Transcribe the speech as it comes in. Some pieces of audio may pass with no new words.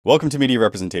Welcome to Media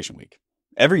Representation Week.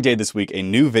 Every day this week, a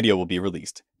new video will be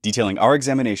released, detailing our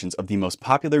examinations of the most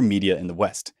popular media in the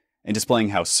West, and displaying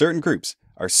how certain groups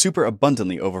are super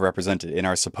abundantly overrepresented in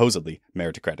our supposedly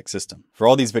meritocratic system. For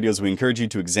all these videos, we encourage you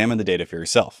to examine the data for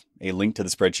yourself. A link to the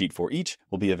spreadsheet for each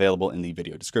will be available in the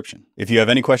video description. If you have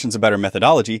any questions about our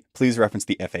methodology, please reference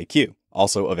the FAQ,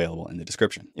 also available in the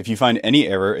description. If you find any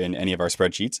error in any of our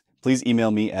spreadsheets, please email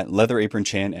me at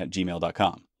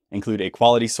leatherapronchan@gmail.com. Include a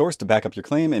quality source to back up your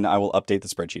claim, and I will update the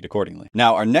spreadsheet accordingly.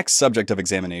 Now, our next subject of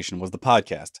examination was the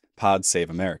podcast, Pod Save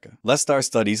America. Lest our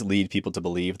studies lead people to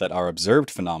believe that our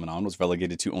observed phenomenon was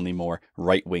relegated to only more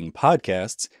right-wing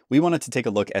podcasts, we wanted to take a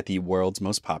look at the world's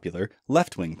most popular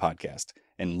left-wing podcast.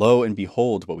 And lo and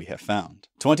behold what we have found.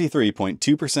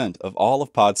 23.2% of all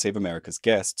of Pod Save America's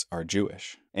guests are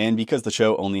Jewish. And because the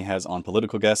show only has on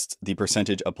political guests, the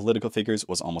percentage of political figures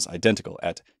was almost identical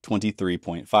at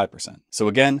 23.5%. So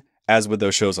again, as with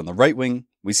those shows on the right wing,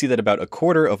 we see that about a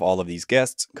quarter of all of these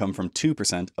guests come from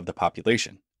 2% of the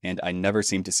population. And I never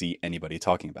seem to see anybody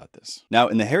talking about this. Now,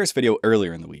 in the Harris video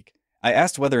earlier in the week, I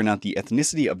asked whether or not the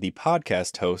ethnicity of the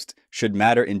podcast host should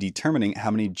matter in determining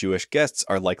how many Jewish guests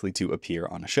are likely to appear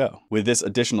on a show. With this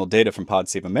additional data from Pod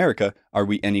Save America, are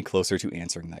we any closer to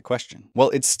answering that question? Well,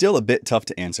 it's still a bit tough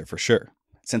to answer for sure,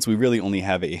 since we really only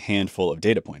have a handful of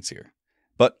data points here.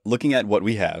 But looking at what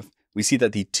we have, we see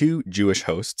that the two Jewish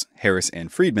hosts, Harris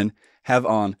and Friedman, have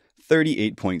on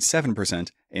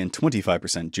 38.7% and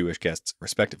 25% Jewish guests,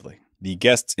 respectively. The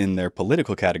guests in their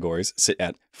political categories sit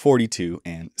at 42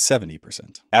 and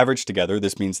 70%. Averaged together,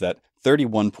 this means that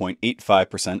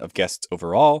 31.85% of guests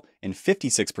overall and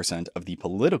 56% of the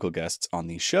political guests on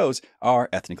these shows are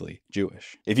ethnically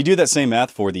Jewish. If you do that same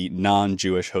math for the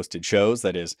non-Jewish hosted shows,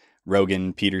 that is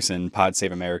Rogan, Peterson, Pod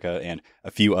Save America, and a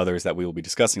few others that we will be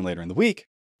discussing later in the week,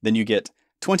 then you get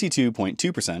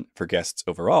 22.2% for guests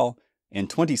overall and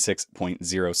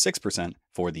 26.06%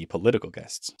 for the political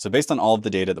guests. So based on all of the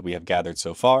data that we have gathered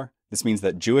so far, this means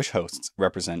that Jewish hosts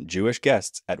represent Jewish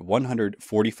guests at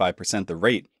 145% the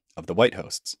rate of the white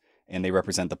hosts, and they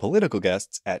represent the political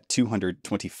guests at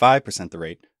 225% the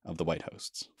rate of the white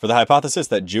hosts. For the hypothesis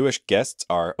that Jewish guests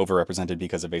are overrepresented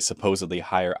because of a supposedly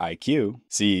higher IQ,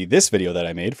 see this video that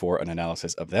I made for an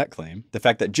analysis of that claim. The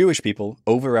fact that Jewish people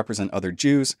overrepresent other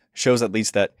Jews shows at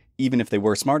least that even if they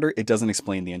were smarter, it doesn't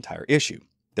explain the entire issue.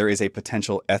 There is a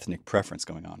potential ethnic preference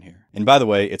going on here. And by the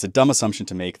way, it's a dumb assumption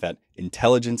to make that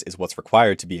intelligence is what's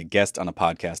required to be a guest on a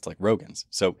podcast like Rogan's.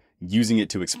 So using it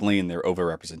to explain their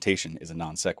overrepresentation is a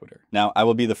non sequitur. Now, I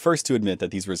will be the first to admit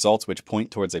that these results which point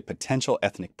towards a potential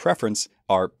ethnic preference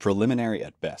are preliminary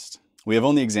at best. We have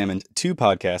only examined 2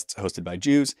 podcasts hosted by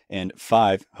Jews and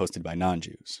 5 hosted by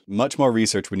non-Jews. Much more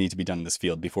research would need to be done in this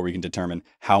field before we can determine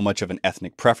how much of an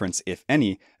ethnic preference, if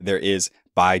any, there is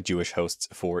by Jewish hosts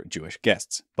for Jewish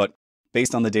guests. But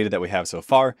based on the data that we have so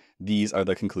far, these are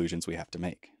the conclusions we have to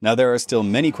make. Now, there are still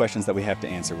many questions that we have to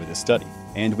answer with this study,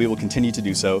 and we will continue to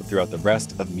do so throughout the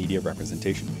rest of Media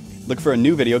Representation Week. Look for a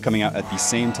new video coming out at the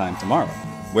same time tomorrow,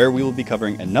 where we will be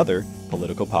covering another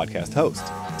political podcast host,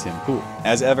 Tim Pool.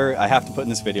 As ever, I have to put in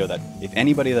this video that if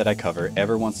anybody that I cover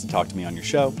ever wants to talk to me on your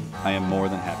show, I am more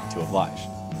than happy to oblige.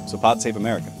 So Pod Save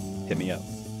America, hit me up.